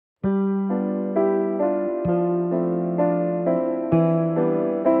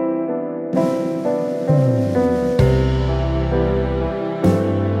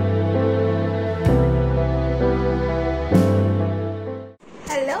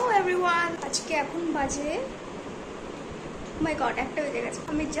Hello everyone. আজকে এখন বাজে my god একটা বেজে গেছে।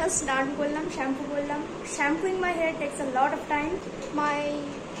 আমি জাস্ট স্নান করলাম, শ্যাম্পু করলাম। Shampooing my hair takes a lot of time. My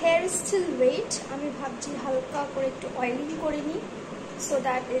hair is still wet. আমি ভাবছি হালকা করে একটু অয়েলিং করে নিই so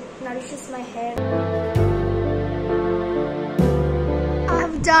that it nourishes my hair. I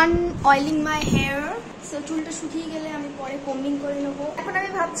have done oiling my hair. So চুলটা শুকিয়ে গেলে আমি পরে কম্বিং করে নেব। এখন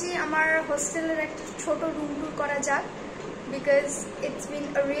আমি ভাবছি আমার হোস্টেলের একটা ছোট রুম টুর করা যাক because it's been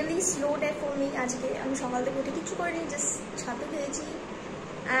a really slow day for me আজকে। আমি সকাল থেকে উঠে কিছু করিনি, জাস্ট ছাতু খেয়েছি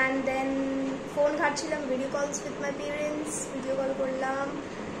and then ফোন ঘাটছিলাম, ভিডিও কলস with my parents, video call করলাম।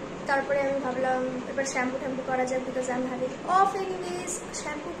 তারপরে আমি ভাবলাম এবার শ্যাম্পু করা যাক because I'm having off anyways.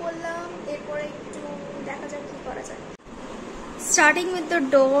 Shampoo করলাম, এরপরে একটু দেখা যাক কি করা যায়। স্টার্টিং উইথ দ্য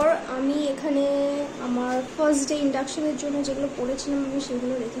ডোর, আমি এখানে আমার ফার্স্ট ডে ইন্ডাকশনের জন্য যেগুলো পরেছিলাম আমি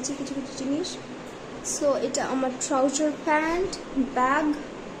সেগুলো রেখেছি কিছু কিছু জিনিস। সো এটা আমার trouser pant, bag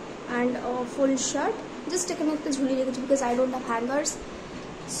and full shirt, just এখানে একটা ঝুলিয়ে রেখেছি because I don't have হ্যাঙ্গার্স।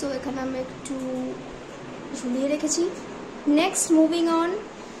 So এখানে আমি একটু ঝুলিয়ে রেখেছি। নেক্সট মুভিং অন,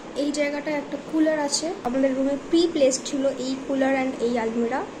 এই জায়গাটায় একটা কুলার আছে, আমাদের রুমে প্রি প্লেস ছিল এই কুলার অ্যান্ড এই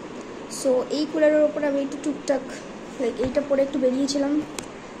আলমিরা। সো এই কুলারের ওপর আমি একটু টুকটাক লাইক এইটা পরে একটু বেরিয়েছিলাম,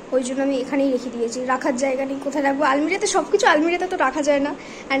 ওই জন্য আমি এখানেই রেখে দিয়েছি। রাখার জায়গা নেই, কোথায় রাখবো? আলমিরাতে সব কিছু আলমিরাতে তো রাখা যায় না।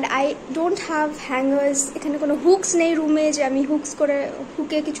 অ্যান্ড আই ডোন্ট হ্যাভ হ্যাঙ্গার্স, এখানে কোনো হুকস নেই রুমে যে আমি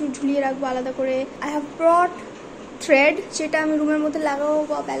হুকে কিছু ঝুলিয়ে রাখবো আলাদা করে। আই হ্যাভ ব্রট থ্রেড, যেটা আমি রুমের মধ্যে লাগাবো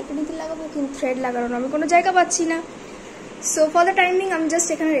বা ব্যালকনিতে লাগাবো, কিন্তু থ্রেড লাগানো আমি কোনো জায়গা পাচ্ছি না। সো ফর দ্য টাইমিং আমি জাস্ট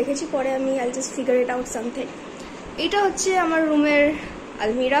এখানে রেখেছি, পরে আমি I just figure it out something. এটা হচ্ছে আমার রুমের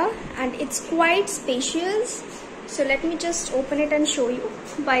আলমিরা and it's quite spacious. So let me just open it and show you.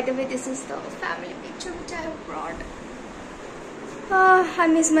 By the way, this is the family picture which I have brought. I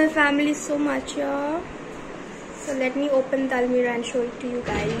miss my family so much, yeah. So let me open the almirah and show it to you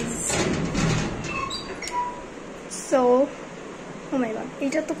guys. So, oh my god,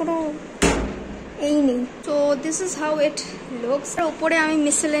 এটা তো কোনো এই নেই। So this is how it looks. উপরে আমি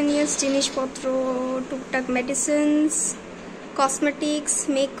miscellaneous জিনিসপত্র, টুকটাক medicines, cosmetics,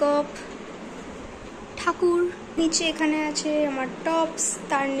 makeup, ঠাকুর। নিচে এখানে আছে আমার টপস,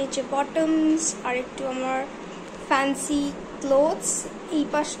 তার নিচে বটমস, আর একটু আমার ফ্যান্সি ক্লোথস। এই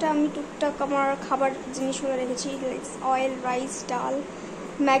পাশটা আমি টুকটাক আমার খাবার জিনিসগুলো রেখেছি, অয়েল, রাইস, ডাল,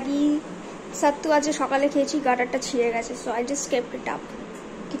 ম্যাগি, সাত্তু আজ সকালে খেয়েছি, গাটারটা ছিঁড়ে গেছে। So I just kept it up,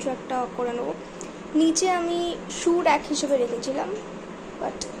 কিছু একটা করে নেবো। নিচে আমি শু র্যাক হিসেবে রেখেছিলাম,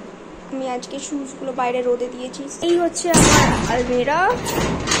 বাট আমি আজকে শুজগুলো বাইরে রোদে দিয়েছি। এই হচ্ছে আমার আলমিরা।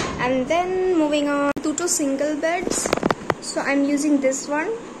 And then moving on, দুটো single beds. So I am using this one,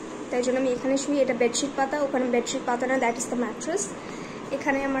 তাই জন্য আমি এখানে শুই। এটা বেডশিট পাতা, ওখানে বেডশিট পাতা না, দ্যাট ইজ দ্য ম্যাট্রেস।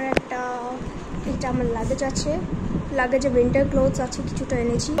 এখানে আমার এটা আমার লাগেজ আছে, লাগেজে উইন্টার ক্লোথস আছে, কিছুটা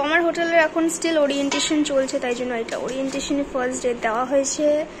এনেছি। আমার হোটেলের এখন স্টিল ওরিয়েন্টেশন চলছে, তাই জন্য এটা ওরিয়েন্টেশনে ফার্স্ট ডে দেওয়া হয়েছে।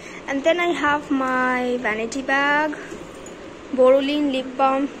 And then I have my vanity bag, Boroline, lip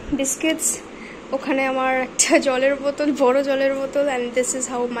balm, biscuits. ওখানে আমার একটা জলের বোতল, বড় জলের বোতল। And this is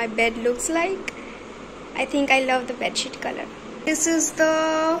how my bed looks like. I think I love the bedsheet color. This is the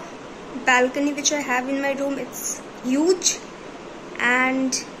balcony which I have in my room. It's huge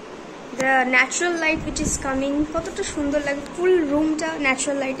and the natural light which is coming, কতটা সুন্দর লাগে। ফুল রুমটা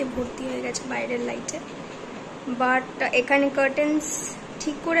natural লাইটে ভর্তি হয়ে গেছে, বাইরের লাইটে। বাট এখানে কার্টেন্স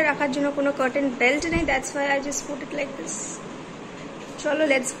ঠিক করে রাখার জন্য কোনো কার্টেন বেল্ট নেই, that's why I just put it like this. চলো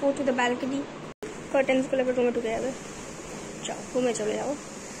let's go to the balcony. কার্টেন্সগুলো এবার রুমে ঢুকে যাবে, চল রুমে চলে যাবো।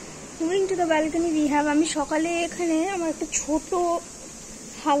 Moving to the balcony we have, আমি সকালে এখানে আমার একটা ছোট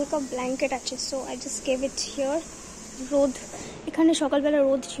হালকা ব্ল্যাঙ্কেট আছে, so I just gave it here. রোদ এখানে সকালবেলা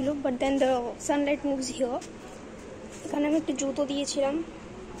রোদ ছিল, but then the Sunlight moves here. এখানে আমি একটু জুতো দিয়েছিলাম,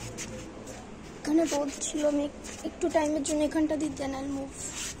 এখানে রোদ ছিল, আমি একটু টাইমের জন্য এখানটা দিই, then I move.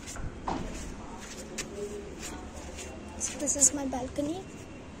 This is my balcony.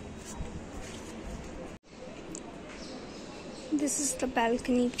 This is the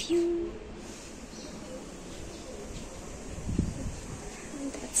balcony view. And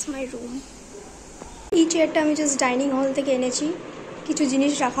that's my room. এই চেয়ারটা আমি জাস্ট ডাইনিং হল থেকে এনেছি কিছু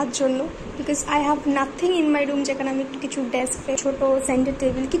জিনিস রাখার জন্য, because I have nothing in my room যেখানে আমি একটু কিছু ডেস্ক, ছোট সেন্টার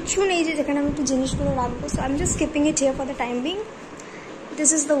টেবিল কিচ্ছু নেই যে যেখানে আমি একটু জিনিসগুলো রাখবো। So I am just keeping it here for the time being. This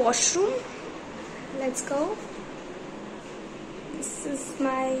is the washroom, let's go. This is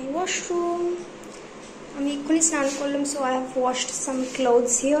my washroom. আমি এক্ষুনি স্নান করলাম, so I have washed some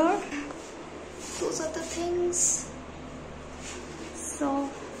clothes here. Those are the things. So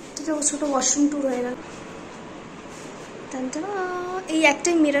এটা ছোটো washroom tour হয়ে গেল। এই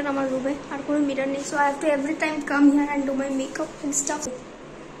একটাই মিরর আমার রুমে, আর কোনো মিরর নেই। So I have to every time come here and do my makeup and staff.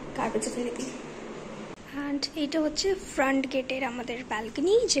 গার্বেজে ফেলে দিই। অ্যান্ড এইটা হচ্ছে ফ্রন্ট গেটের আমাদের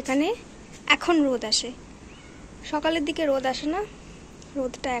ব্যালকনি, যেখানে এখন রোদ আসে। সকালের দিকে রোদ আসে না,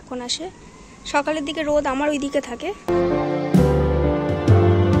 রোদটা এখন আসে। সকালের দিকে রোদ আমার ওই দিকে থাকে।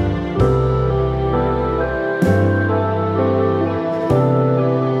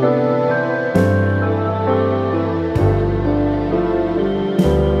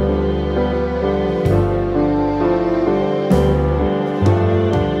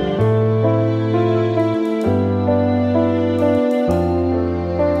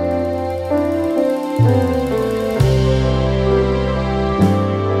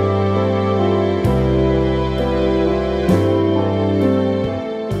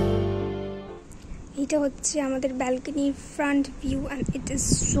 এটা হচ্ছে আমাদের ব্যালকনির front view and it is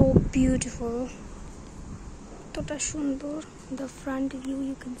so beautiful. কতটা সুন্দর the front view,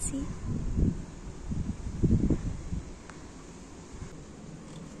 you can see.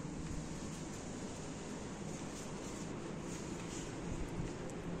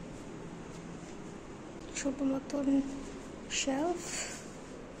 ছোট মতন shelf.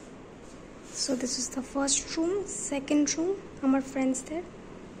 So this is the first room, second room আমার ফ্রেন্ডসদের,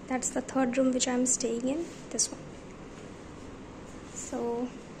 that's the third room which I'm staying in, this one. So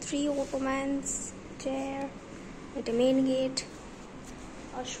 3 ottomans, chair, এটা main gate,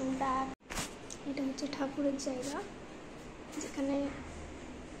 washroom tap. এটা হচ্ছে ঠাকুরের জায়গা যেখানে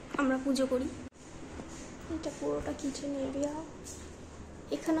আমরা পুজো করি। এটা পুরোটা কিচেন এরিয়া।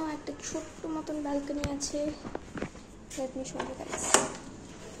 এখানেও একটা ছোট্ট মতন ব্যালকনি আছে। Let me show you guys.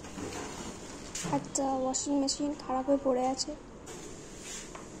 একটা ওয়াশিং মেশিন খারাপ হয়ে পড়ে আছে।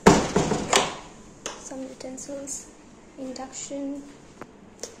 Some utensils, induction,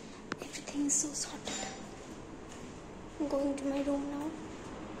 everything is so sorted. I'm going to my room now.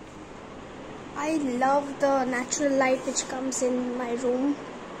 I love the natural light which comes in my room.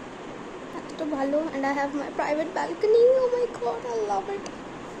 Eto bhalo, and I have my private balcony. Oh my god, I love it.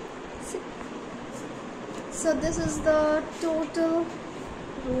 See? So this is the total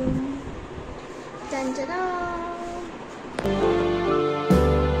room. Ta-da!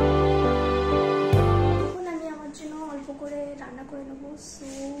 রান্না করে নেবো। So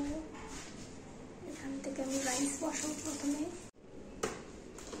এখান থেকে আমি rice বসাবো প্রথমে।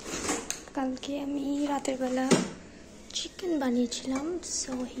 কালকে আমি রাতের বেলা চিকেন বানিয়েছিলাম,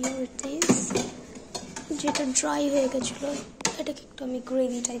 সো হিয়ার ইট ইজ। যেটা ড্রাই হয়ে গেছিলো এটাকে একটু আমি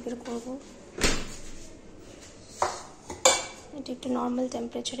গ্রেভি টাইপের করবো। এটা একটু নর্মাল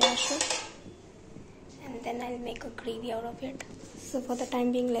টেম্পারেচারে আসো, and then I'll make a gravy out of it. So for the time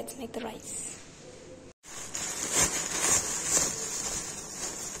being, let's make the rice.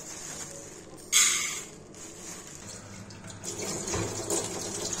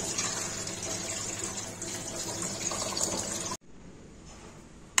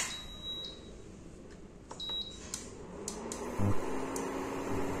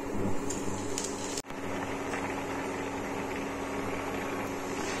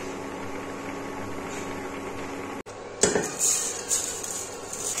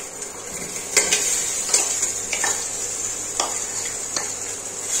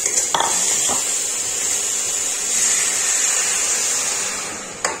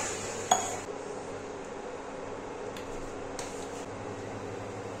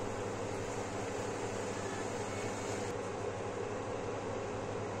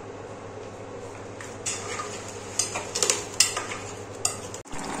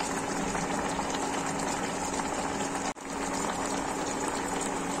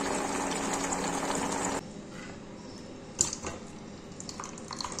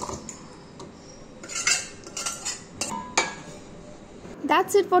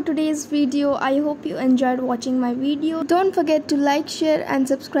 That's it for today's video. I hope you enjoyed watching my video. Don't forget to like, share and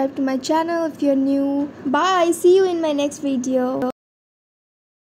subscribe to my channel if you're new. Bye. See you in my next video.